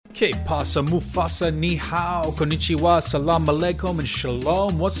Que pasa, Mufasa, ni hao, konnichiwa, salam alaikum, and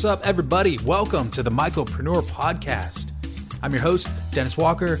shalom. What's up, everybody? Welcome to the Mycopreneur Podcast. I'm your host, Dennis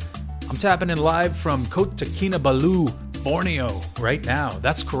Walker. I'm tapping in live from Kota Kinabalu, Borneo, right now.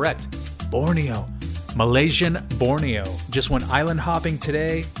 That's correct, Borneo, Malaysian Borneo. Just went island hopping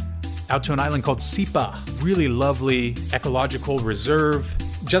today, out to an island called Sipa. Really lovely ecological reserve,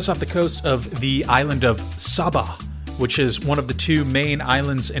 just off the coast of the island of Sabah, which is one of the two main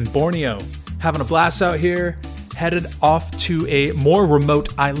islands in Borneo. Having a blast out here, headed off to a more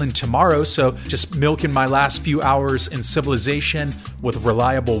remote island tomorrow, so just milking my last few hours in civilization with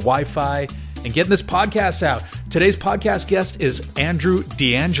reliable Wi-Fi and getting this podcast out. Today's podcast guest is Andrew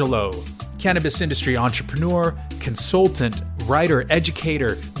DeAngelo, cannabis industry entrepreneur, consultant, writer,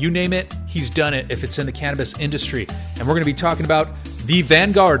 educator, you name it, he's done it if it's in the cannabis industry. And we're going to be talking about the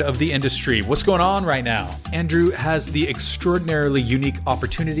vanguard of the industry. What's going on right now? Andrew has the extraordinarily unique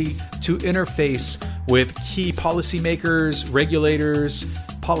opportunity to interface with key policymakers, regulators,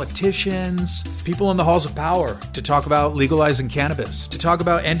 politicians, people in the halls of power to talk about legalizing cannabis, to talk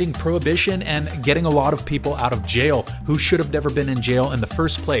about ending prohibition and getting a lot of people out of jail who should have never been in jail in the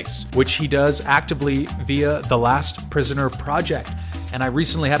first place, which he does actively via the Last Prisoner Project. And I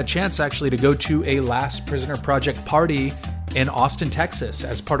recently had a chance actually to go to a Last Prisoner Project party in Austin, Texas,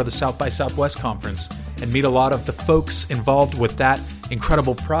 as part of the South by Southwest conference and meet a lot of the folks involved with that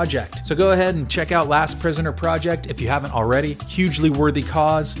incredible project. So go ahead and check out Last Prisoner Project if you haven't already. Hugely worthy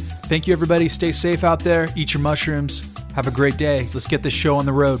cause. Thank you, everybody. Stay safe out there. Eat your mushrooms. Have a great day. Let's get this show on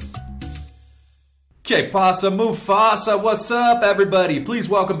the road. Que pasa, Mufasa? What's up, everybody? Please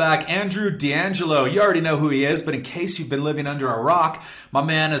welcome back Andrew DeAngelo. You already know who he is, but in case you've been living under a rock, my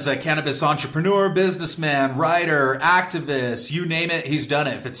man is a cannabis entrepreneur, businessman, writer, activist, you name it, he's done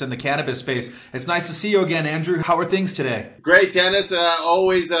it if it's in the cannabis space. It's nice to see you again, Andrew. How are things today? Great, Dennis.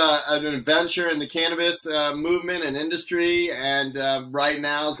 Always an adventure in the cannabis movement and industry, and right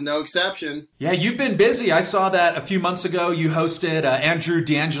now is no exception. Yeah, you've been busy. I saw that a few months ago. You hosted Andrew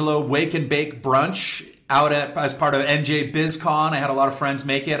DeAngelo Wake and Bake Brunch out as part of NJ BizCon. I had a lot of friends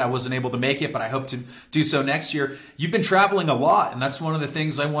make it. I wasn't able to make it, but I hope to do so next year. You've been traveling a lot, and that's one of the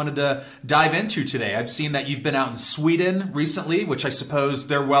things I wanted to dive into today. I've seen that you've been out in Sweden recently, which I suppose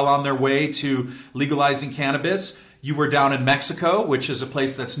they're well on their way to legalizing cannabis. You were down in Mexico, which is a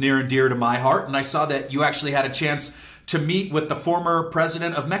place that's near and dear to my heart, and I saw that you actually had a chance to meet with the former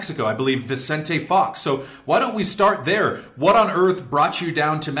president of Mexico, I believe Vicente Fox. So why don't we start there? What on earth brought you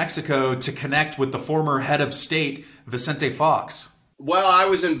down to Mexico to connect with the former head of state, Vicente Fox? Well, I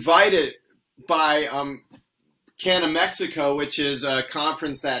was invited by Cannabis Mexico, which is a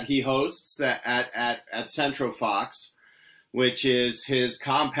conference that he hosts at Centro Fox, which is his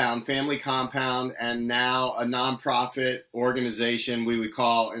compound, family compound, and now a nonprofit organization we would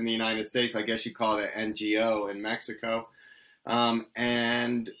call in the United States, I guess you call it an NGO in Mexico.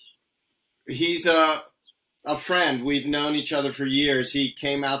 And he's a friend. We've known each other for years. He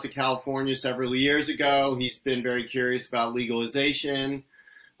came out to California several years ago. He's been very curious about legalization.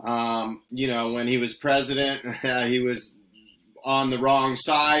 When he was president, he was on the wrong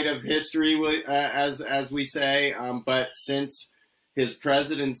side of history, as we say. But since his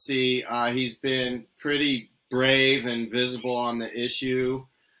presidency, he's been pretty brave and visible on the issue.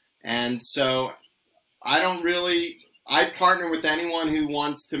 And so I partner with anyone who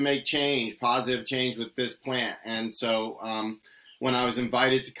wants to make change, positive change with this plant. And so when I was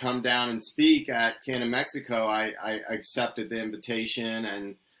invited to come down and speak at Cannabis Mexico, I accepted the invitation.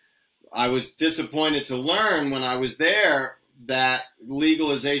 And I was disappointed to learn when I was there that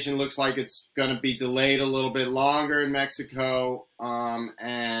legalization looks like it's going to be delayed a little bit longer in Mexico,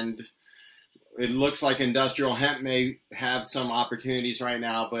 and it looks like industrial hemp may have some opportunities right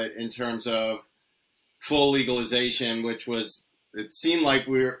now, but in terms of full legalization, it seemed like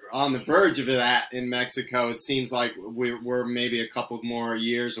we're on the verge of that in Mexico. It seems like we're maybe a couple more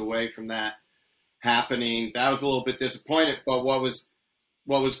years away from that happening. That was a little bit disappointed, but what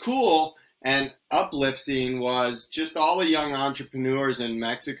was cool and uplifting was just all the young entrepreneurs in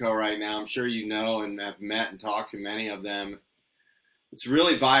Mexico right now. I'm sure you know and have met and talked to many of them. It's a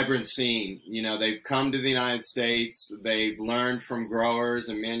really vibrant scene. They've come to the United States. They've learned from growers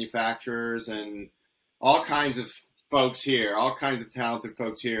and manufacturers and all kinds of folks here, all kinds of talented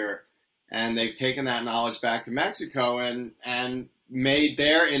folks here. And they've taken that knowledge back to Mexico and made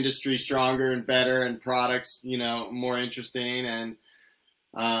their industry stronger and better and products, more interesting and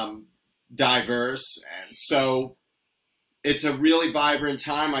diverse. And so it's a really vibrant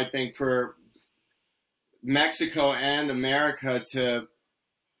time, I think, for Mexico and America to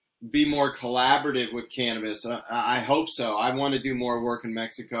be more collaborative with cannabis. I hope so. I want to do more work in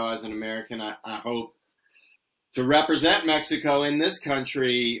Mexico as an American. I hope to represent Mexico in this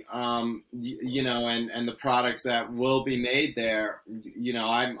country, and the products that will be made there.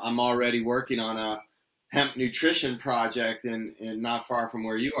 I'm already working on a hemp nutrition project in not far from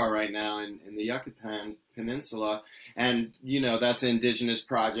where you are right now in the Yucatan Peninsula, and that's an indigenous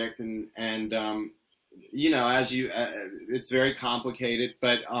project, and it's very complicated,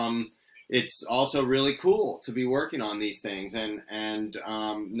 but it's also really cool to be working on these things, and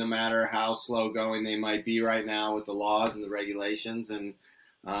no matter how slow going they might be right now with the laws and the regulations and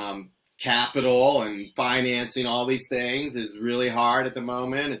capital and financing, all these things is really hard at the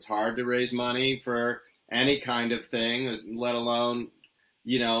moment. It's hard to raise money for any kind of thing, let alone,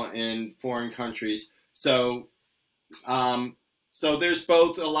 in foreign countries. So there's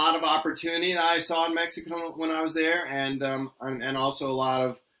both a lot of opportunity that I saw in Mexico when I was there, and also a lot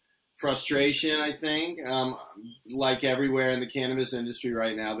of frustration, I think. Like everywhere in the cannabis industry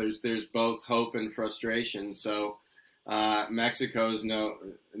right now, there's both hope and frustration. So Mexico is no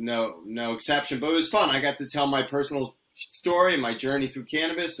exception. But it was fun. I got to tell my personal story and my journey through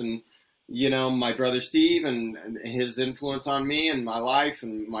cannabis, and my brother Steve and his influence on me and my life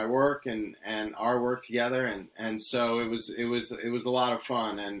and my work and our work together. And so it was a lot of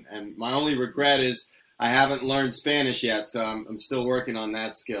fun. And my only regret is I haven't learned Spanish yet. So I'm still working on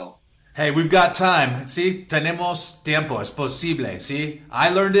that skill. Hey, we've got time. See, tenemos tiempo. Es posible. See, I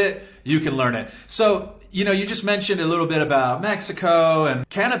learned it. You can learn it. So, you just mentioned a little bit about Mexico, and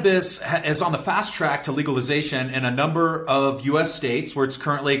cannabis is on the fast track to legalization in a number of U.S. states where it's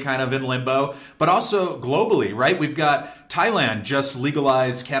currently kind of in limbo, but also globally, right? We've got Thailand just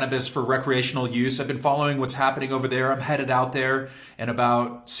legalized cannabis for recreational use. I've been following what's happening over there. I'm headed out there in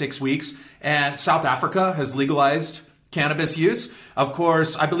about 6 weeks. And South Africa has legalized cannabis use. Of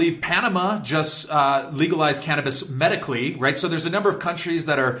course, I believe Panama just legalized cannabis medically, right? So there's a number of countries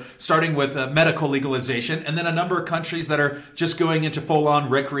that are starting with medical legalization, and then a number of countries that are just going into full-on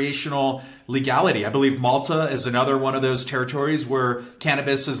recreational legality. I believe Malta is another one of those territories where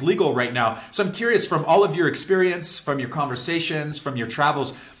cannabis is legal right now. So I'm curious, from all of your experience, from your conversations, from your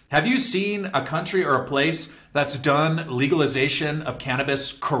travels, have you seen a country or a place that's done legalization of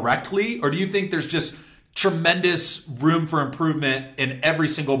cannabis correctly? Or do you think there's just tremendous room for improvement in every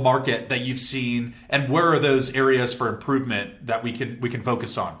single market that you've seen, and where are those areas for improvement that we can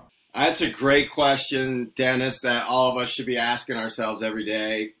focus on? That's a great question, Dennis, that all of us should be asking ourselves every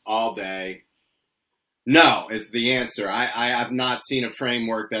day, all day. No is the answer. I have not seen a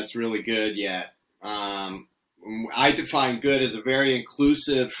framework that's really good yet. I define good as a very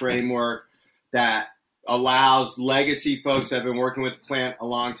inclusive framework that allows legacy folks that have been working with the plant a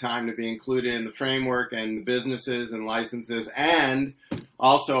long time to be included in the framework and the businesses and licenses, and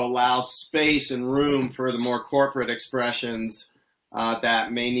also allows space and room for the more corporate expressions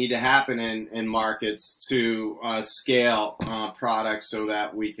that may need to happen in markets to scale products so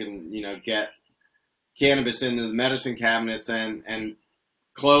that we can get cannabis into the medicine cabinets and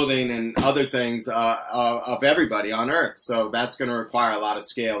clothing and other things of everybody on earth. So that's going to require a lot of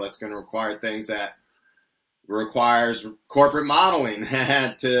scale. That's going to require things that requires corporate modeling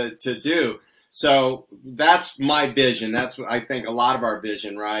to do. So that's my vision. That's what I think a lot of our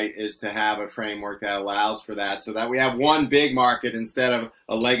vision, right, is to have a framework that allows for that, so that we have one big market instead of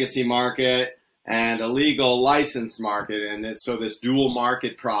a legacy market and a legal licensed market. And so this dual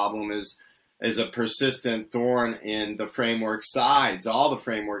market problem is a persistent thorn in the framework sides, all the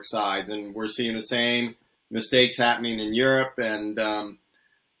framework sides. And we're seeing the same mistakes happening in Europe, and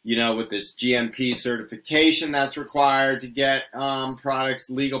with this GMP certification that's required to get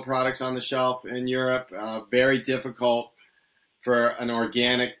legal products on the shelf in Europe. Very difficult for an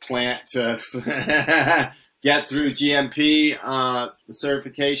organic plant to get through GMP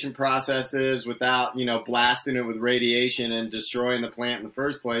certification processes without, blasting it with radiation and destroying the plant in the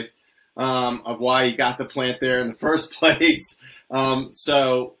first place, of why you got the plant there in the first place.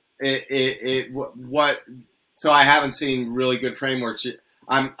 So I haven't seen really good frameworks.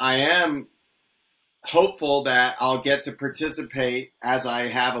 I am hopeful that I'll get to participate, as I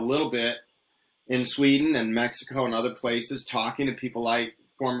have a little bit, in Sweden and Mexico and other places, talking to people like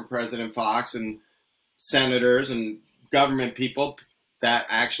former President Fox and senators and government people that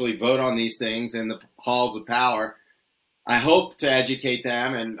actually vote on these things in the halls of power. I hope to educate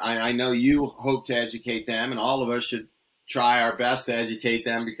them, and I know you hope to educate them, and all of us should try our best to educate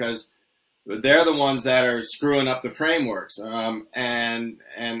them, because they're the ones that are screwing up the frameworks, and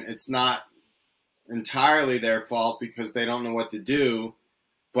it's not entirely their fault, because they don't know what to do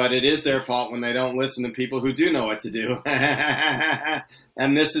but it is their fault when they don't listen to people who do know what to do.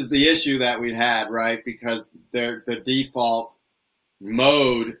 And this is the issue that we've had, right? Because the default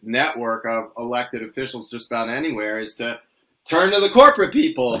mode network of elected officials just about anywhere is to turn to the corporate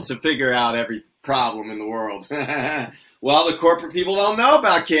people to figure out every problem in the world. Well, the corporate people don't know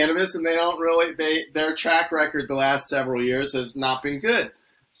about cannabis, and they don't really, their track record the last several years has not been good.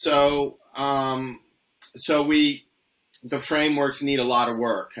 So, the frameworks need a lot of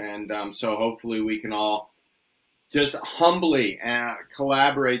work, and so hopefully we can all just humbly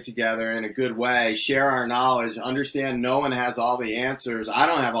collaborate together in a good way, share our knowledge, understand no one has all the answers. I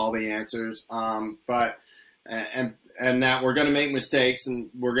don't have all the answers, but that we're going to make mistakes, and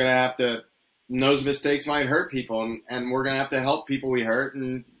we're going to have to, and those mistakes might hurt people, and we're going to have to help people we hurt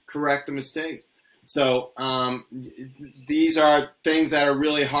and correct the mistakes. So these are things that are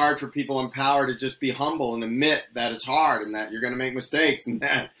really hard for people in power to just be humble and admit that it's hard and that you're going to make mistakes and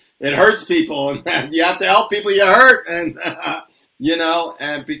that it hurts people and that you have to help people you hurt. And,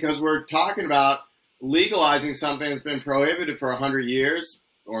 and because we're talking about legalizing something that's been prohibited for 100 years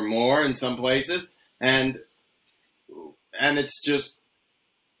or more in some places. And it's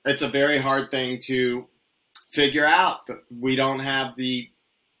a very hard thing to figure out. We don't have the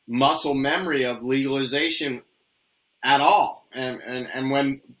muscle memory of legalization at all. And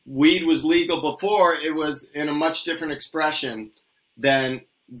when weed was legal before, it was in a much different expression than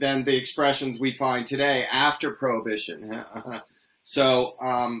the expressions we find today after Prohibition. So,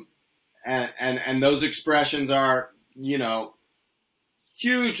 and those expressions are,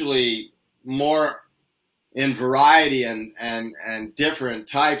 hugely more in variety and different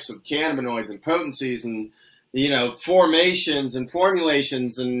types of cannabinoids and potencies and formations and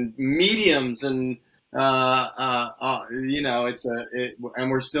formulations and mediums and and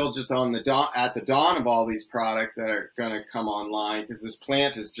we're still just at the dawn of all these products that are going to come online because this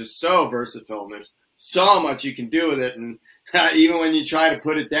plant is just so versatile and there's so much you can do with it, and even when you try to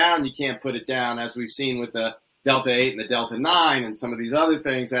put it down, you can't put it down, as we've seen with the Delta 8 and the Delta 9 and some of these other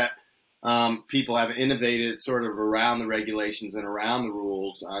things that people have innovated sort of around the regulations and around the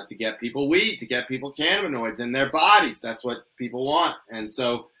rules to get people weed, to get people cannabinoids in their bodies. That's what people want. And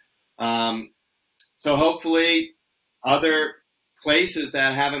so hopefully other places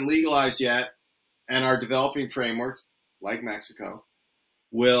that haven't legalized yet and are developing frameworks like Mexico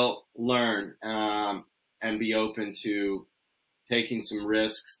will learn and be open to taking some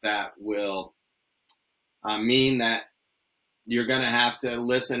risks that will mean that you're going to have to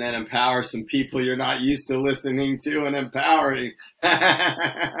listen and empower some people you're not used to listening to and empowering.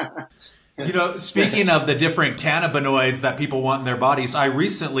 Speaking of the different cannabinoids that people want in their bodies, I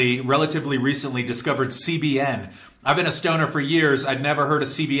relatively recently discovered CBN. I've been a stoner for years. I'd never heard of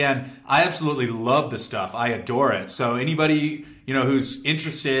CBN. I absolutely love the stuff. I adore it. So anybody, who's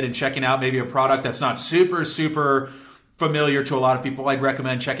interested in checking out maybe a product that's not super, super familiar to a lot of people, I'd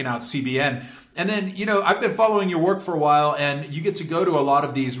recommend checking out CBN. And then, I've been following your work for a while, and you get to go to a lot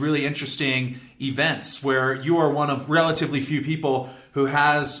of these really interesting events where you are one of relatively few people who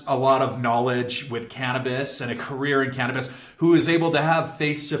has a lot of knowledge with cannabis and a career in cannabis, who is able to have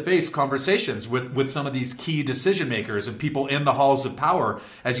face-to-face conversations with some of these key decision makers and people in the halls of power,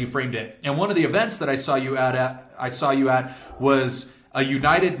 as you framed it. And one of the events that I saw you at was a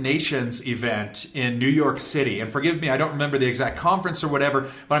United Nations event in New York City. And forgive me, I don't remember the exact conference or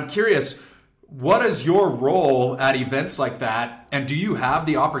whatever, but I'm curious, what is your role at events like that? And do you have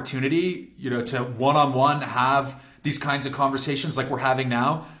the opportunity, to one-on-one have these kinds of conversations like we're having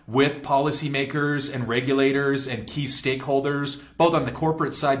now with policymakers and regulators and key stakeholders, both on the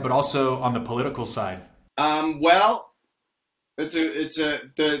corporate side, but also on the political side? Well,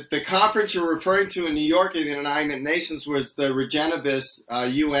 the conference you're referring to in New York in the United Nations was the Regenibus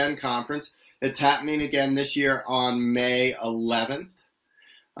UN conference. It's happening again this year on May 11th.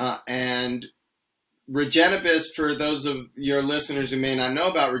 And Regenibus, for those of your listeners who may not know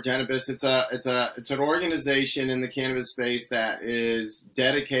about Regenibus, it's an organization in the cannabis space that is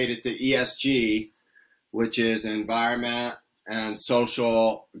dedicated to ESG, which is environment and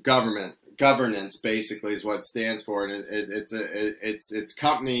social governance, basically is what it stands for. And it's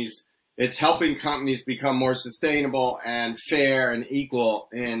companies. It's helping companies become more sustainable and fair and equal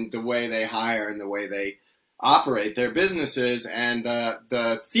in the way they hire and the way they operate their businesses. And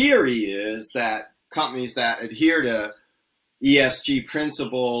the theory is that companies that adhere to ESG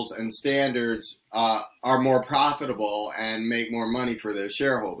principles and standards are more profitable and make more money for their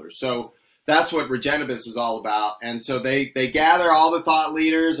shareholders. So that's what Regenibus is all about. And so they gather all the thought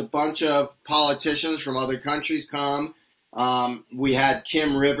leaders, a bunch of politicians from other countries come. We had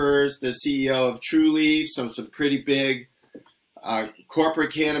Kim Rivers, the CEO of Trulieve, some pretty big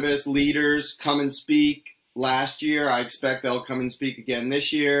corporate cannabis leaders come and speak last year. I expect they'll come and speak again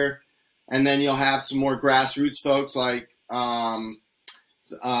this year. And then you'll have some more grassroots folks like all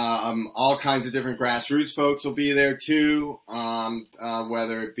kinds of different grassroots folks will be there too,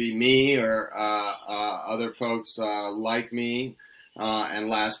 whether it be me or other folks like me and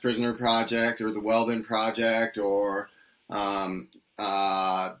Last Prisoner Project or the Weldon Project or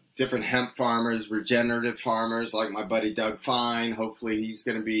different hemp farmers, regenerative farmers like my buddy Doug Fine. Hopefully he's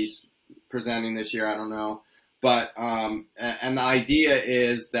going to be presenting this year. I don't know. But and the idea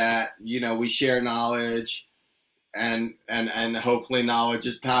is that, we share knowledge and hopefully knowledge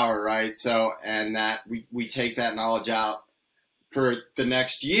is power, right? So, and that we take that knowledge out for the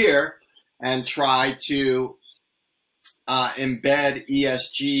next year and try to embed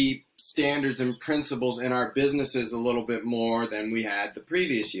ESG standards and principles in our businesses a little bit more than we had the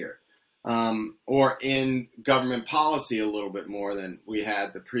previous year, or in government policy a little bit more than we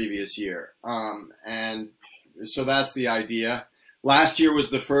had the previous year. And so that's the idea. Last year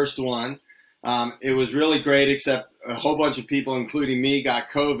was the first one. It was really great, except a whole bunch of people, including me, got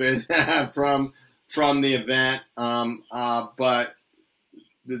COVID from the event. But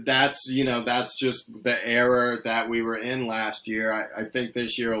that's just the era that we were in last year. I think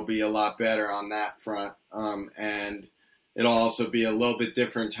this year will be a lot better on that front. And it'll also be a little bit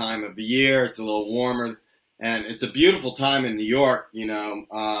different time of the year. It's a little warmer. And it's a beautiful time in New York, around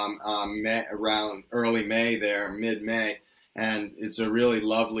early May there, mid-May. And it's a really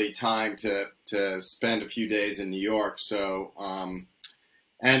lovely time to spend a few days in New York. So,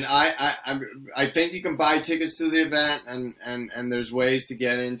 and I think you can buy tickets to the event, and there's ways to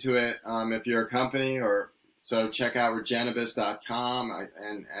get into it if you're a company. So check out regenibus.com,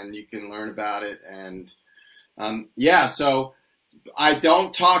 and you can learn about it. And so I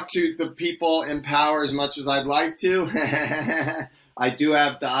don't talk to the people in power as much as I'd like to. I do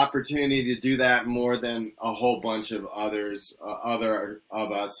have the opportunity to do that more than a whole bunch of other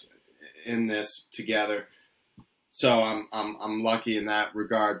of us in this together. So I'm lucky in that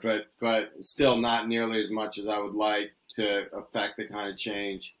regard, but still not nearly as much as I would like to affect the kind of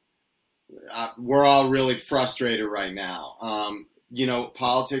change. We're all really frustrated right now.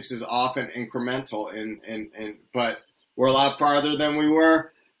 Politics is often incremental, but we're a lot farther than we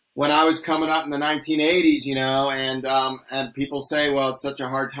were when I was coming up in the 1980s, and people say, well, it's such a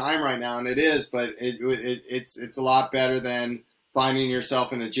hard time right now, and it is, but it's a lot better than finding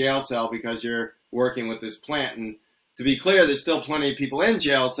yourself in a jail cell because you're working with this plant. And to be clear, there's still plenty of people in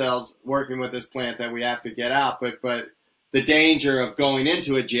jail cells working with this plant that we have to get out, but the danger of going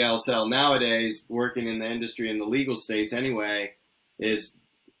into a jail cell nowadays, working in the industry in the legal states anyway, is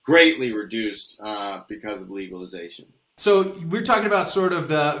greatly reduced because of legalization. So we're talking about sort of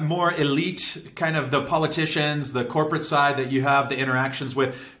the more elite kind of the politicians, the corporate side that you have the interactions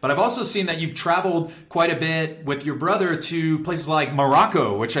with. But I've also seen that you've traveled quite a bit with your brother to places like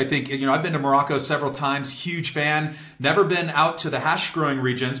Morocco, which I think, I've been to Morocco several times. Huge fan. Never been out to the hash growing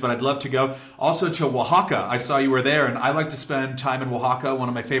regions, but I'd love to go. Also to Oaxaca. I saw you were there, and I like to spend time in Oaxaca, one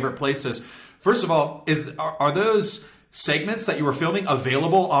of my favorite places. First of all, are those segments that you were filming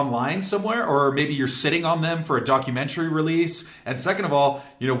available online somewhere, or maybe you're sitting on them for a documentary release? And second of all,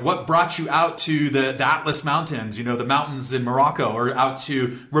 what brought you out to the Atlas Mountains, the mountains in Morocco, or out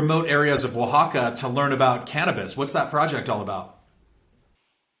to remote areas of Oaxaca to learn about cannabis? What's that project all about?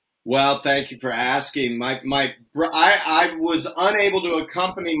 Well, thank you for asking. I was unable to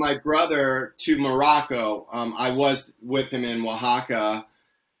accompany my brother to Morocco. I was with him in Oaxaca.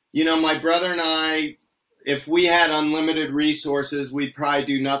 My brother and I, if we had unlimited resources, we'd probably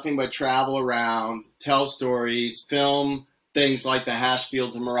do nothing but travel around, tell stories, film things like the hash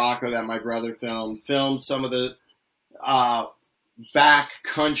fields in Morocco that my brother film some of the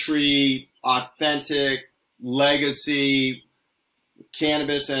backcountry, authentic, legacy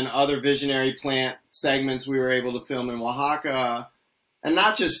cannabis and other visionary plant segments we were able to film in Oaxaca. And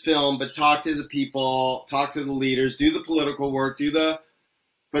not just film, but talk to the people, talk to the leaders, do the political work,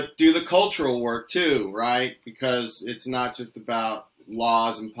 but do the cultural work too, right? Because it's not just about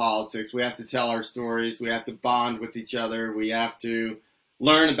laws and politics. We have to tell our stories. We have to bond with each other. We have to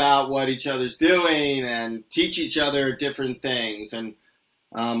learn about what each other's doing and teach each other different things. And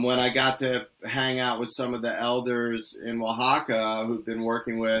when I got to hang out with some of the elders in Oaxaca who've been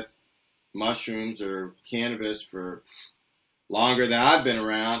working with mushrooms or cannabis for longer than I've been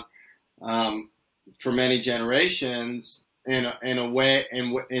around, for many generations, in a way,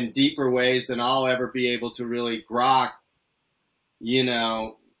 in deeper ways than I'll ever be able to really grok,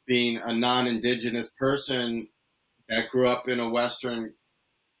 being a non-indigenous person that grew up in a Western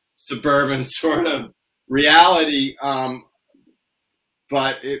suburban sort of reality.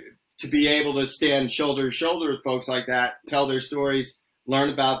 to be able to stand shoulder to shoulder with folks like that, tell their stories, learn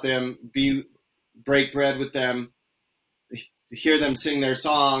about them, break bread with them, hear them sing their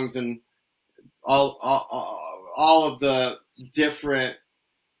songs, and all of the different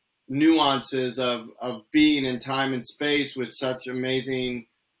nuances of being in time and space with such amazing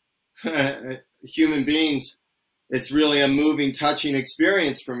human beings. It's really a moving, touching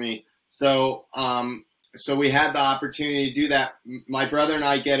experience for me. So we had the opportunity to do that. My brother and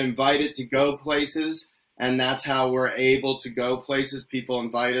I get invited to go places, and that's how we're able to go places. People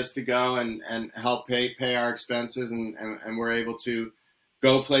invite us to go and help pay our expenses, and we're able to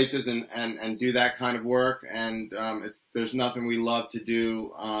go places and do that kind of work. And there's nothing we love to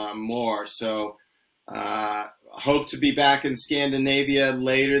do more. So hope to be back in Scandinavia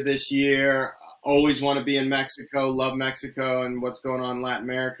later this year. Always want to be in Mexico. Love Mexico and what's going on in Latin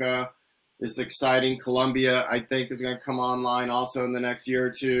America. It's exciting. Colombia, I think, is going to come online also in the next year or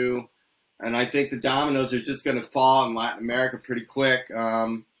two. And I think the dominoes are just going to fall in Latin America pretty quick.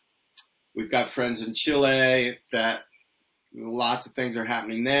 We've got friends in Chile that lots of things are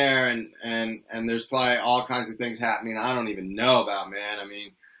happening there. And there's probably all kinds of things happening I don't even know about, man. I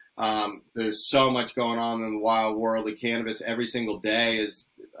mean, there's so much going on in the wild world of cannabis. Every single day is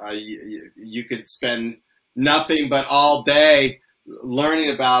you could spend nothing but all day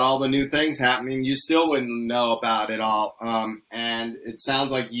learning about all the new things happening. You still wouldn't know about it all. And it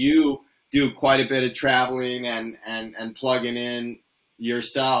sounds like you do quite a bit of traveling and plugging in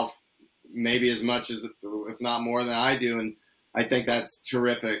yourself, maybe as much as, if not more than I do. And I think that's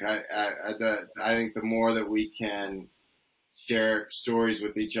terrific. I think the more that we can share stories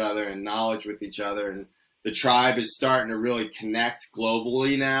with each other and knowledge with each other, and the tribe is starting to really connect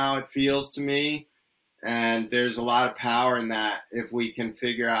globally now, it feels to me. And there's a lot of power in that if we can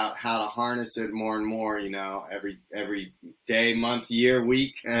figure out how to harness it more and more, every day, month, year,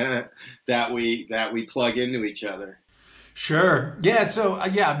 week that we plug into each other. Sure. Yeah. So,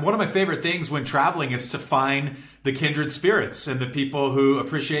 one of my favorite things when traveling is to find the kindred spirits and the people who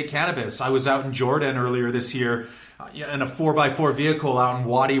appreciate cannabis. I was out in Jordan earlier this year in a 4x4 vehicle out in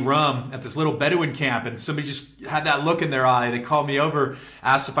Wadi Rum at this little Bedouin camp, and somebody just had that look in their eye. They called me over,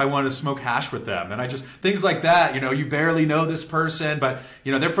 asked if I wanted to smoke hash with them. And things like that, you barely know this person, but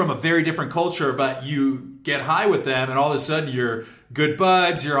they're from a very different culture, but you get high with them and all of a sudden you're good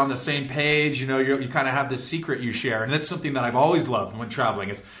buds, you're on the same page, you kind of have this secret you share. And that's something that I've always loved when traveling,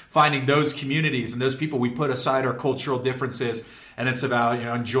 is finding those communities and those people. We put aside our cultural differences, and it's about,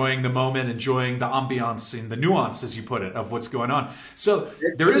 enjoying the moment, enjoying the ambiance and the nuance, as you put it, of what's going on. So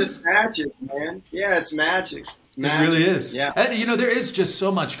it's magic, man. Yeah, it's magic. It's magic. It really is. Yeah. And, there is just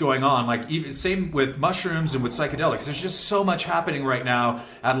so much going on. Like, even same with mushrooms and with psychedelics. There's just so much happening right now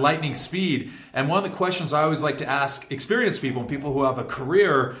at lightning speed. And one of the questions I always like to ask experienced people and people who have a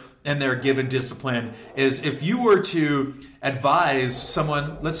career in their given discipline is, if you were to advise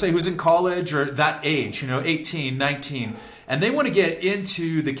someone, let's say, who's in college or that age, 18, 19, and they want to get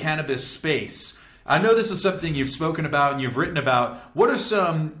into the cannabis space. I know this is something you've spoken about and you've written about. What are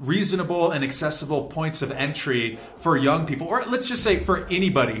some reasonable and accessible points of entry for young people, or let's just say for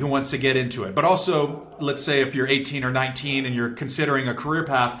anybody who wants to get into it? But also, let's say if you're 18 or 19 and you're considering a career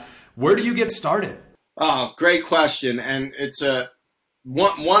path, where do you get started? Oh, great question. And it's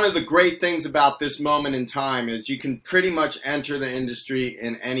one of the great things about this moment in time is you can pretty much enter the industry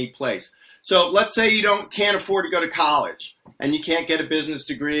in any place. So let's say you can't afford to go to college and you can't get a business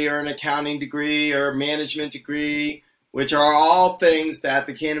degree or an accounting degree or a management degree, which are all things that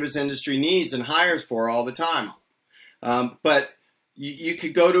the cannabis industry needs and hires for all the time. But you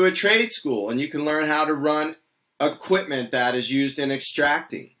could go to a trade school and you can learn how to run equipment that is used in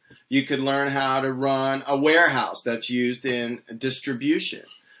extracting. You could learn how to run a warehouse that's used in distribution.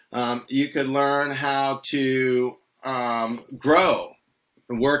 You could learn how to grow,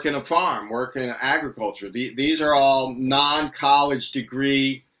 work in a farm, work in agriculture. These are all non-college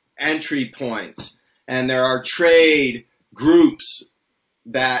degree entry points. And there are trade groups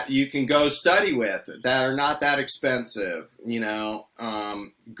that you can go study with that are not that expensive.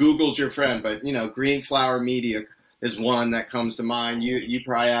 Google's your friend, but, Green Flower Media is one that comes to mind. You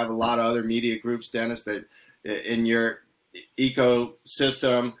probably have a lot of other media groups, Dennis, that in your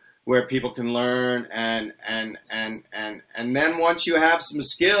ecosystem where people can learn, and then once you have some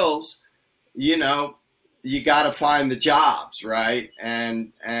skills, you got to find the jobs, right?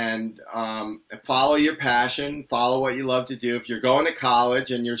 And follow your passion, follow what you love to do. If you're going to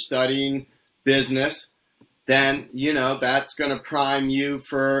college and you're studying business, then that's going to prime you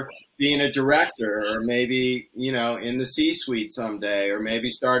for being a director, or maybe, in the C-suite someday, or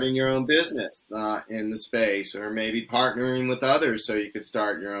maybe starting your own business in the space, or maybe partnering with others so you could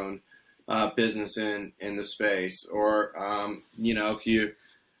start your own business in the space. Or,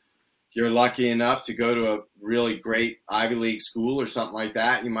 if you're lucky enough to go to a really great Ivy League school or something like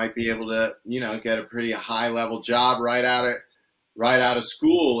that, you might be able to, get a pretty high level job right out of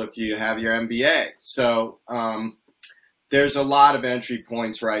school if you have your MBA. So there's a lot of entry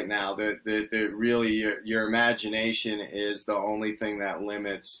points right now that really your imagination is the only thing that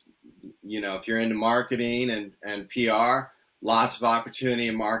limits. If you're into marketing and PR, lots of opportunity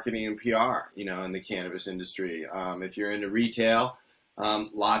in marketing and PR, in the cannabis industry. If you're into retail,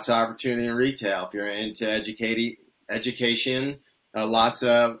 lots of opportunity in retail. If you're into education, lots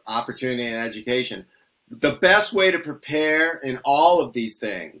of opportunity in education. The best way to prepare in all of these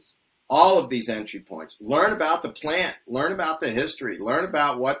things, all of these entry points, learn about the plant, learn about the history, learn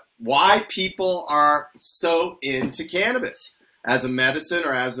about why people are so into cannabis as a medicine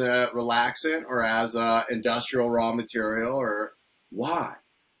or as a relaxant or as a industrial raw material, or why.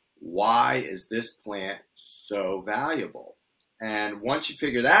 Why is this plant so valuable? And once you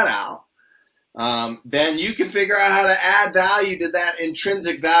figure that out, then you can figure out how to add value to that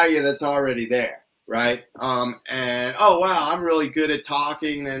intrinsic value that's already there, right? And, oh, wow, I'm really good at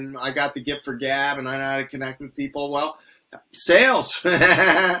talking, and I got the gift for gab, and I know how to connect with people. Well, sales.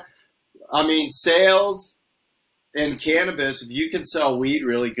 Sales in cannabis, if you can sell weed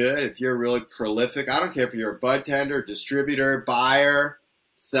really good, if you're really prolific, I don't care if you're a bud tender, distributor, buyer,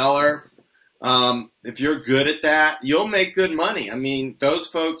 seller, if you're good at that, you'll make good money. Those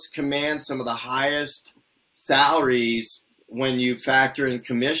folks command some of the highest salaries when you factor in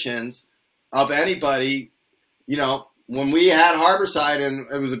commissions of anybody. When we had Harborside,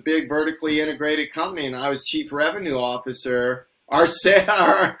 and it was a big vertically integrated company, and I was chief revenue officer,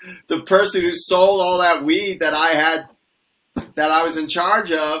 the person who sold all that weed that I was in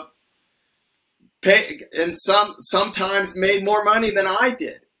charge of, and sometimes made more money than I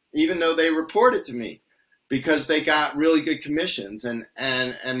did, even though they reported to me, because they got really good commissions.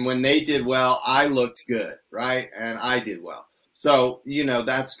 And when they did well, I looked good, right? And I did well. So,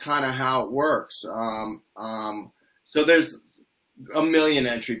 that's kind of how it works. So there's a million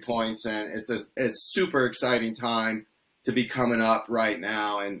entry points, and it's a super exciting time to be coming up right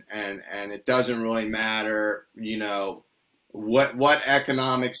now. And it doesn't really matter, what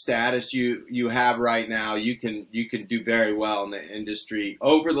economic status you have right now. You can do very well in the industry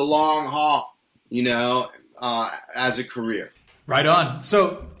over the long haul, as a career. Right on.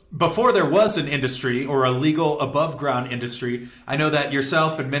 So before there was an industry or a legal above ground industry, I know that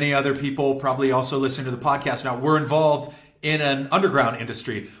yourself and many other people probably also listen to the podcast now, we're involved in an underground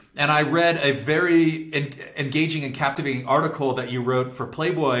industry. And I read a very engaging and captivating article that you wrote for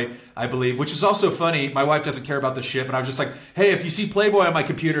Playboy, I believe, which is also funny. My wife doesn't care about this shit, but I was just like, hey, if you see Playboy on my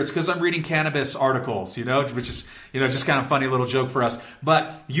computer, it's because I'm reading cannabis articles, which is, just kind of funny little joke for us.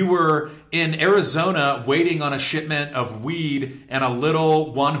 But you were in Arizona waiting on a shipment of weed in a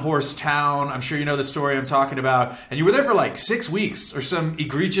little one-horse town. I'm sure you know the story I'm talking about. And you were there for like 6 weeks or some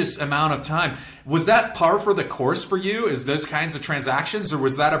egregious amount of time. Was that par for the course for you? Is those kinds of transactions, or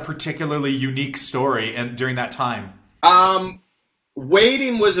was that a particularly unique story and during that time?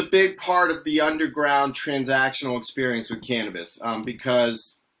 Waiting was a big part of the underground transactional experience with cannabis,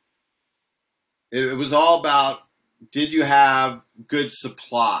 because it was all about, did you have good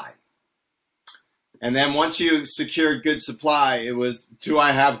supply? And then once you secured good supply, it was, do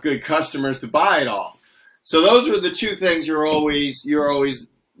I have good customers to buy it all? So those were the two things you're always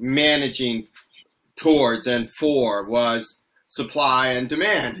managing towards and for, was supply and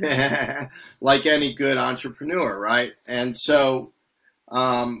demand, like any good entrepreneur, right? And so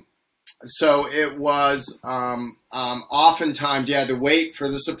it was, oftentimes you had to wait for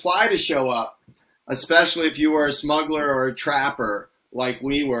the supply to show up, especially if you were a smuggler or a trapper like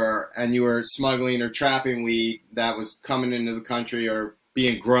we were, and you were smuggling or trapping weed that was coming into the country or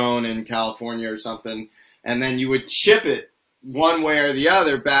being grown in California or something, and then you would ship it one way or the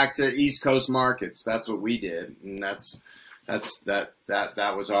other back to East Coast markets. That's what we did, and that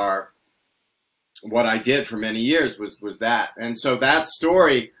was what I did for many years was that. And so that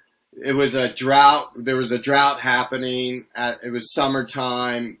story, it was a drought. There was a drought happening. It was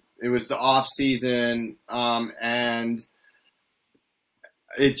summertime. It was the off season, and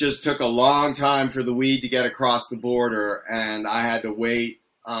it just took a long time for the weed to get across the border, and I had to wait.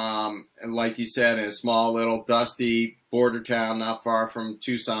 And like you said, in a small little dusty border town not far from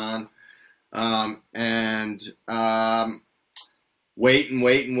Tucson, wait.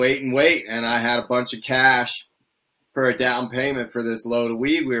 And I had a bunch of cash for a down payment for this load of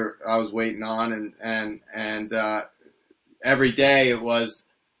weed I was waiting on, and every day it was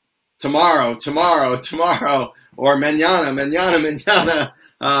tomorrow, tomorrow, tomorrow, or mañana, mañana, mañana,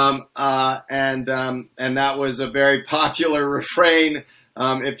 and that was a very popular refrain.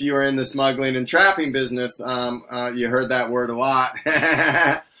 If you were in the smuggling and trapping business, you heard that word a lot.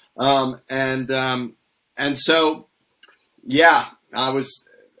 And so, yeah,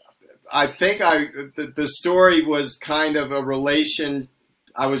 I think the story was kind of a relation.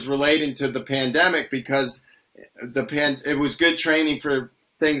 I was relating to the pandemic because it was good training for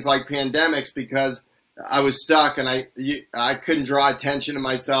things like pandemics, because I was stuck and I couldn't draw attention to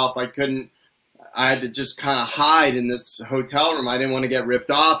myself. I had to just kind of hide in this hotel room. I didn't want to get ripped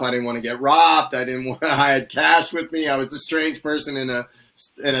off. I didn't want to get robbed. I had cash with me. I was a strange person in a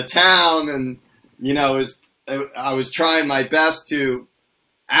town, and I was trying my best to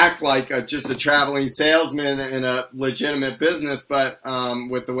act like just a traveling salesman in a legitimate business, but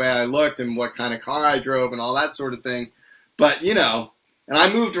with the way I looked and what kind of car I drove and all that sort of thing. But and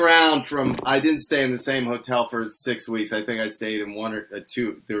I moved around I didn't stay in the same hotel for 6 weeks. I think I stayed in one or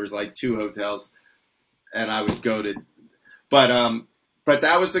two. There was like 2 hotels. And I would go to, but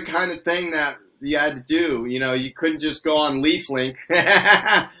that was the kind of thing that you had to do. You couldn't just go on LeafLink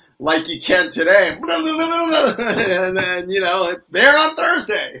like you can today. And then, it's there on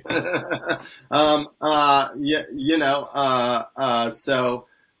Thursday.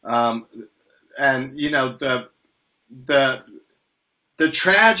 The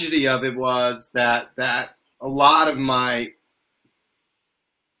tragedy of it was that a lot of my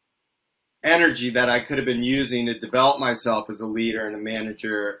energy that I could have been using to develop myself as a leader and a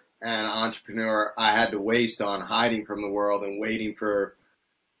manager and an entrepreneur, I had to waste on hiding from the world and waiting for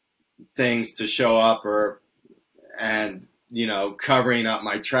things to show up and covering up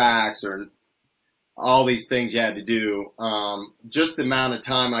my tracks or all these things you had to do. Just the amount of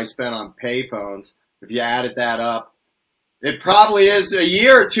time I spent on payphones, if you added that up, it probably is a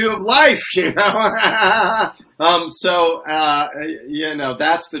year or 2 of life,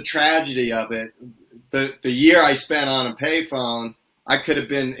 that's the tragedy of it. The year I spent on a payphone, I could have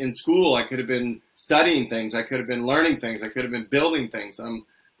been in school. I could have been studying things. I could have been learning things. I could have been building things. That's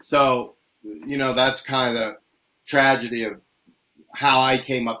kind of the tragedy of how I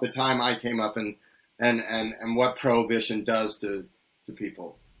came up, the time I came up, and what prohibition does to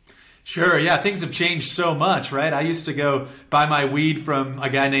people. Sure, yeah, things have changed so much, right? I used to go buy my weed from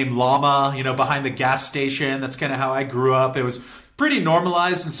a guy named Llama, behind the gas station. That's kind of how I grew up. It was pretty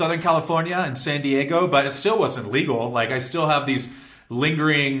normalized in Southern California and San Diego, but it still wasn't legal. Like, I still have these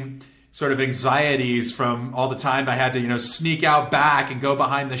lingering sort of anxieties from all the time I had to, sneak out back and go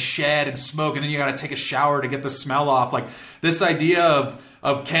behind the shed and smoke, and then you got to take a shower to get the smell off. Like, this idea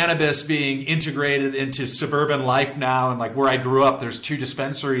of cannabis being integrated into suburban life now, and like where I grew up, there's 2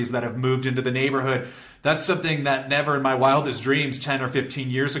 dispensaries that have moved into the neighborhood. That's something that never in my wildest dreams 10 or 15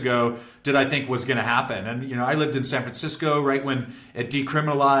 years ago did I think was going to happen. And, I lived in San Francisco right when it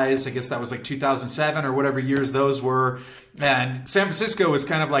decriminalized. I guess that was like 2007 or whatever years those were. And San Francisco was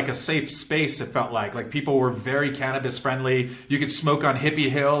kind of like a safe space, it felt like. Like, people were very cannabis friendly. You could smoke on Hippie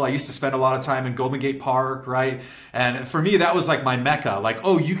Hill. I used to spend a lot of time in Golden Gate Park, right? And for me, that was like my mecca. Like,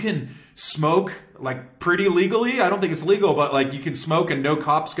 oh, you can smoke like pretty legally. I don't think it's legal, but like you can smoke and no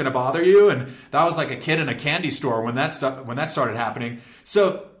cop's going to bother you. And that was like a kid in a candy store when that started happening.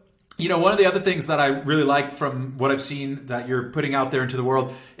 So, one of the other things that I really like from what I've seen that you're putting out there into the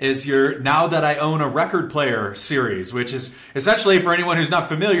world is your Now That I Own a Record Player series, which is essentially, for anyone who's not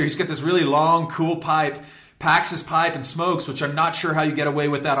familiar, he's got this really long, cool pipe, packs his pipe and smokes, which I'm not sure how you get away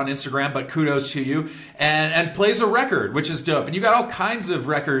with that on Instagram, but kudos to you, and plays a record, which is dope. And you got all kinds of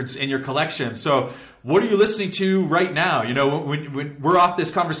records in your collection. So what are you listening to right now? When we're off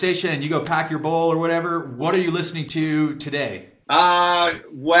this conversation and you go pack your bowl or whatever, what are you listening to today?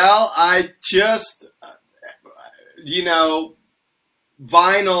 Well, I just,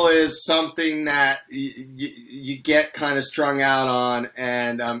 vinyl is something that you get kind of strung out on,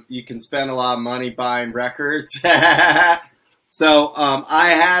 and you can spend a lot of money buying records. So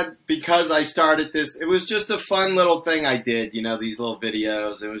because I started this, it was just a fun little thing I did, these little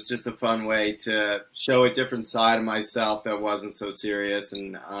videos. It was just a fun way to show a different side of myself that wasn't so serious.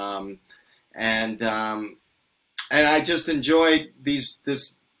 And I just enjoyed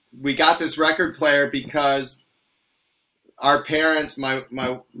we got this record player because our parents, my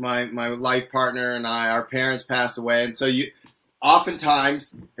life partner and our parents passed away. And so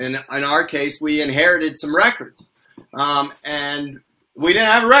oftentimes, in our case, we inherited some records. And we didn't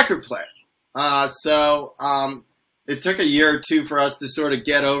have a record player. So it took a year or 2 for us to sort of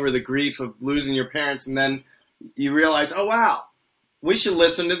get over the grief of losing your parents. And then you realize, oh wow, we should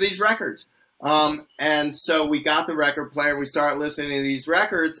listen to these records. And so we got the record player. We started listening to these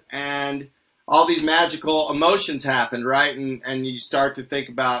records, and all these magical emotions happened, right? And you start to think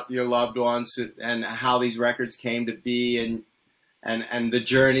about your loved ones and how these records came to be, and the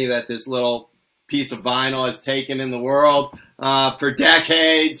journey that this little piece of vinyl has taken in the world for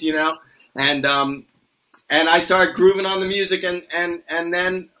decades, you know. And I started grooving on the music, and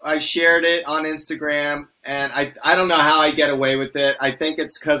then I shared it on Instagram. And I don't know how I get away with it. I think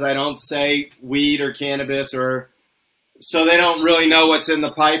it's because I don't say weed or cannabis, or so they don't really know what's in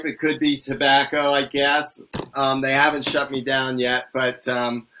the pipe. It could be tobacco, I guess. They haven't shut me down yet, but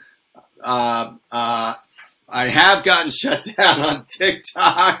I have gotten shut down on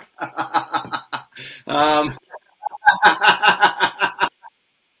TikTok.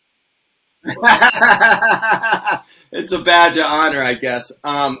 It's a badge of honor, I guess.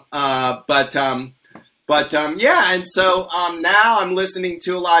 Yeah, and so now I'm listening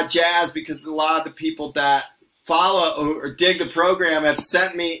to a lot of jazz because a lot of the people that follow or dig the program have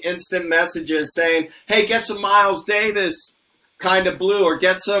sent me instant messages saying, hey, get some Miles Davis kind of blue, or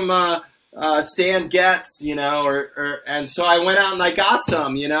get some Stan Getz, you know, and so I went out and I got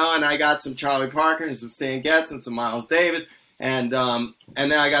some, you know, and I got some Charlie Parker and some Stan Getz and some Miles Davis, and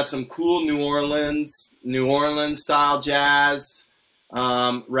then I got some cool New Orleans style jazz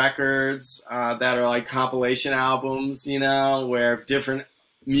records that are like compilation albums, you know, where different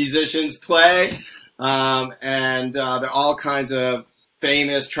musicians play, and they're all kinds of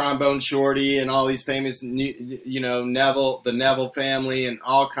famous, Trombone Shorty and all these famous, you know, the Neville family, and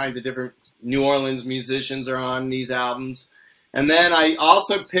all kinds of different New Orleans musicians are on these albums. And then I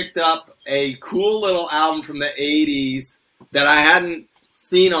also picked up a cool little album from the 80s that I hadn't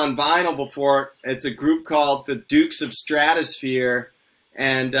seen on vinyl before. It's a group called the Dukes of Stratosphere,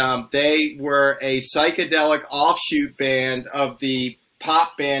 and they were a psychedelic offshoot band of the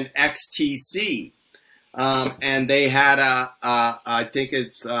pop band XTC. And they had I think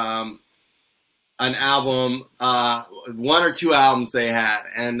it's an album, one or two albums they had,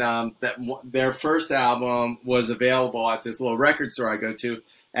 and their first album was available at this little record store I go to,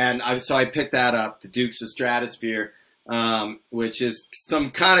 and so I picked that up, the Dukes of Stratosphere, which is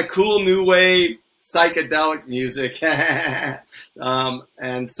some kind of cool new wave psychedelic music, and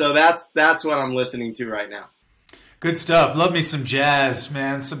so that's what I'm listening to right now. Good stuff. Love me some jazz,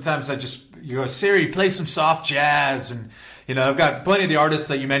 man. Sometimes I just, you go, Siri, play some soft jazz. And, you know, I've got plenty of the artists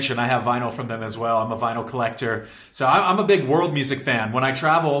that you mentioned. I have vinyl from them as well. I'm a vinyl collector. So I'm a big world music fan. When I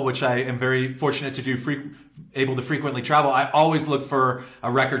travel, which I am very fortunate to do, able to frequently travel, I always look for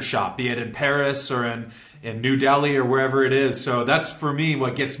a record shop, be it in Paris or in New Delhi or wherever it is. So that's, for me,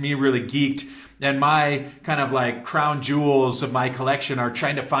 what gets me really geeked. And my kind of like crown jewels of my collection are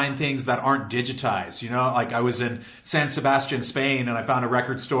trying to find things that aren't digitized. You know, like I was in San Sebastian, Spain, and I found a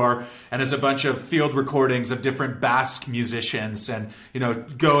record store, and there's a bunch of field recordings of different Basque musicians. And, you know,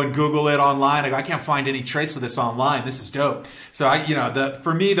 go and Google it online. I go, I can't find any trace of this online. This is dope. So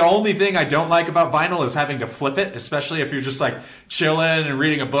for me, the only thing I don't like about vinyl is having to flip it, especially if you're just like chilling and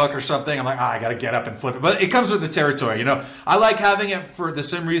reading a book or something. I'm like, I got to get up and flip it. But it comes with the territory. You know, I like having it for the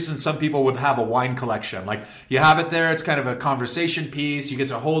same reason some people would have a wine collection. Like, you have it there, it's kind of a conversation piece, you get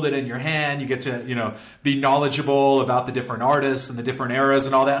to hold it in your hand, you get to, you know, be knowledgeable about the different artists and the different eras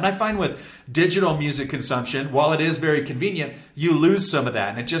and all that. And I find with digital music consumption, while it is very convenient, you lose some of that,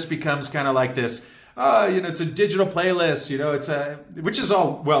 and it just becomes kind of like this, you know, it's a digital playlist, you know, which is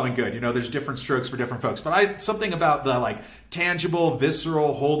all well and good. You know, there's different strokes for different folks, but something about the like tangible,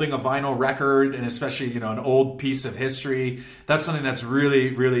 visceral holding a vinyl record, and especially, you know, an old piece of history, that's something that's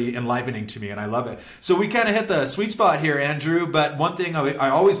really, really enlivening to me, and I love it. So we kind of hit the sweet spot here, Andrew, but one thing I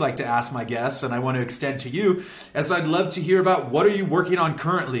always like to ask my guests, and I want to extend to you, is I'd love to hear about what are you working on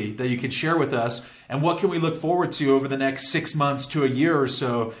currently that you can share with us, and what can we look forward to over the next 6 months to a year or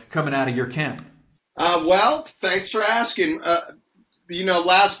so coming out of your camp? Well, thanks for asking. You know,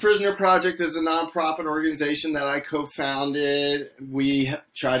 Last Prisoner Project is a nonprofit organization that I co-founded. We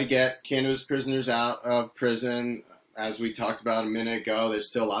try to get cannabis prisoners out of prison. As we talked about a minute ago, there's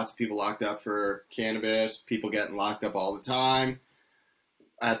still lots of people locked up for cannabis, people getting locked up all the time.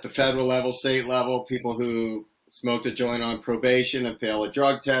 At the federal level, state level, people who smoked a joint on probation and failed a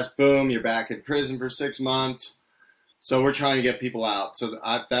drug test, boom, you're back in prison for 6 months. So we're trying to get people out. So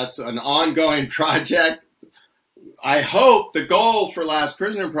that's an ongoing project. I hope the goal for Last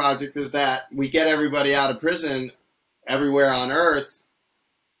Prisoner Project is that we get everybody out of prison everywhere on earth,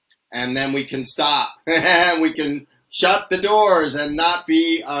 and then we can stop. We can shut the doors and not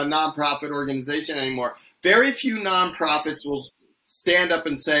be a nonprofit organization anymore. Very few nonprofits will stand up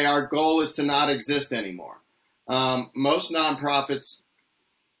and say our goal is to not exist anymore. Most nonprofits,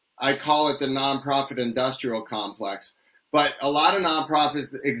 I call it the nonprofit industrial complex, but a lot of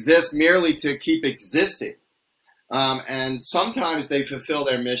nonprofits exist merely to keep existing. And sometimes they fulfill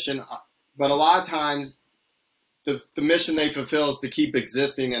their mission, but a lot of times the mission they fulfill is to keep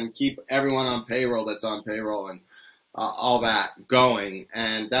existing and keep everyone on payroll that's on payroll and all that going.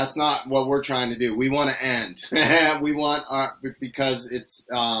 And that's not what we're trying to do. We want to end. We want because it's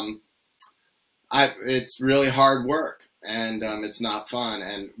really hard work and it's not fun.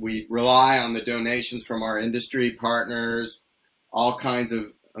 And we rely on the donations from our industry partners, all kinds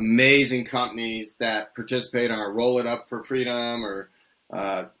of amazing companies that participate in our Roll It Up for Freedom or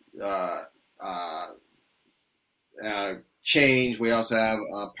Change. We also have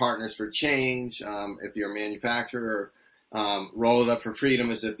Partners for Change if you're a manufacturer. Roll It Up for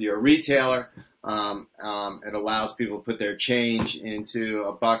Freedom is if you're a retailer. It allows people to put their change into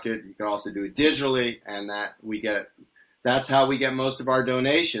a bucket. You can also do it digitally, and that's how we get most of our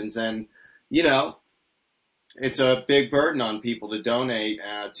donations. And, you know, it's a big burden on people to donate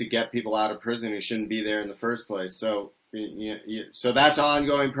to get people out of prison who shouldn't be there in the first place. So, so that's an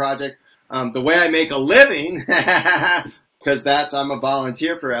ongoing project. The way I make a living, because I'm a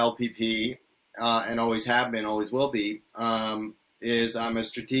volunteer for LPP and always have been, always will be, is I'm a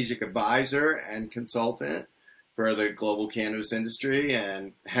strategic advisor and consultant for the global cannabis industry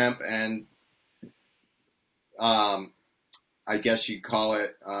and hemp and I guess you'd call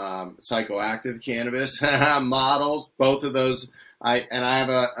it psychoactive cannabis models. Both of those, I have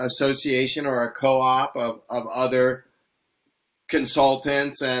an association or a co-op of other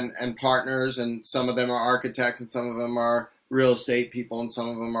consultants and partners, and some of them are architects and some of them are real estate people and some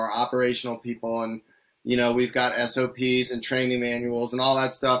of them are operational people. And, you know, we've got SOPs and training manuals and all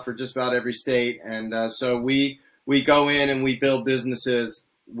that stuff for just about every state. And so we go in and we build businesses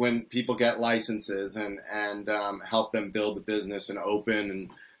when people get licenses and help them build the business and open, and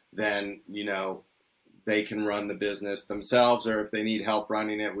then, you know, they can run the business themselves, or if they need help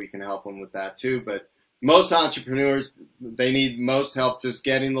running it, we can help them with that too. But most entrepreneurs, they need most help just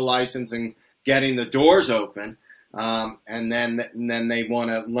getting the license and getting the doors open. And then they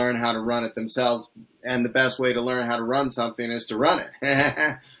want to learn how to run it themselves. And the best way to learn how to run something is to run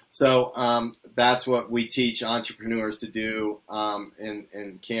it. So that's what we teach entrepreneurs to do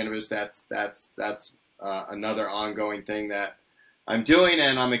in cannabis. That's another ongoing thing that I'm doing,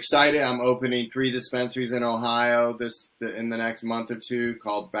 and I'm excited. I'm opening 3 dispensaries in Ohio in the next month or two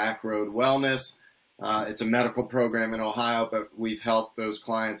called Backroad Wellness. It's a medical program in Ohio, but we've helped those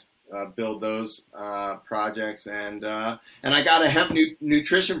clients build those projects, and I got a hemp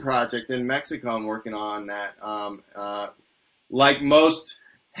nutrition project in Mexico. I'm working on that. Like most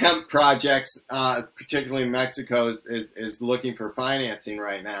hemp projects, particularly in Mexico, is looking for financing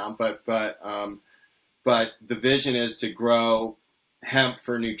right now. But the vision is to grow hemp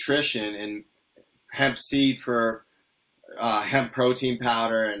for nutrition and hemp seed for hemp protein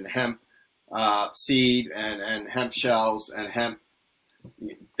powder and hemp seed and hemp shells and hemp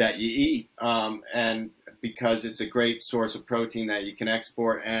that you eat, and because it's a great source of protein that you can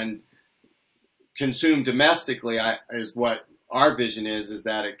export and consume domestically, is what our vision is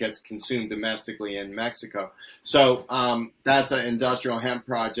that it gets consumed domestically in Mexico. So that's an industrial hemp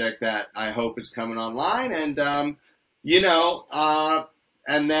project that I hope is coming online, and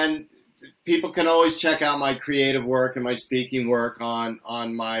and then people can always check out my creative work and my speaking work on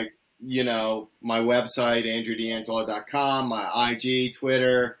my my website, andrewdeangelo.com, my IG,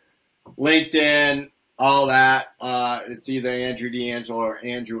 Twitter, LinkedIn, all that. It's either Andrew DeAngelo or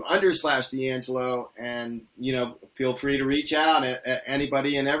Andrew_DeAngelo. And, feel free to reach out at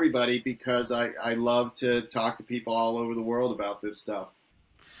anybody and everybody, because I love to talk to people all over the world about this stuff.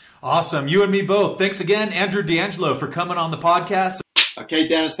 Awesome. You and me both. Thanks again, Andrew DeAngelo, for coming on the podcast. Okay,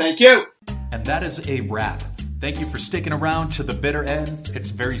 Dennis, thank you. And that is a wrap. Thank you for sticking around to the bitter end.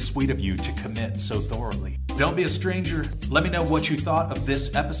 It's very sweet of you to commit so thoroughly. Don't be a stranger. Let me know what you thought of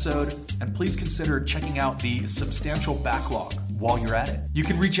this episode, and please consider checking out the substantial backlog while you're at it. You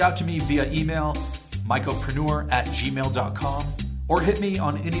can reach out to me via email, mycopreneur@gmail.com, or hit me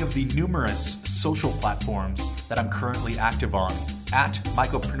on any of the numerous social platforms that I'm currently active on.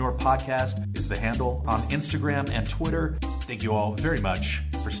 @Mycopreneur Podcast is the handle on Instagram and Twitter. Thank you all very much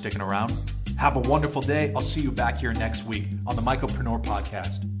for sticking around. Have a wonderful day. I'll see you back here next week on the Mycopreneur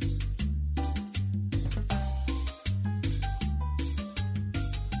Podcast.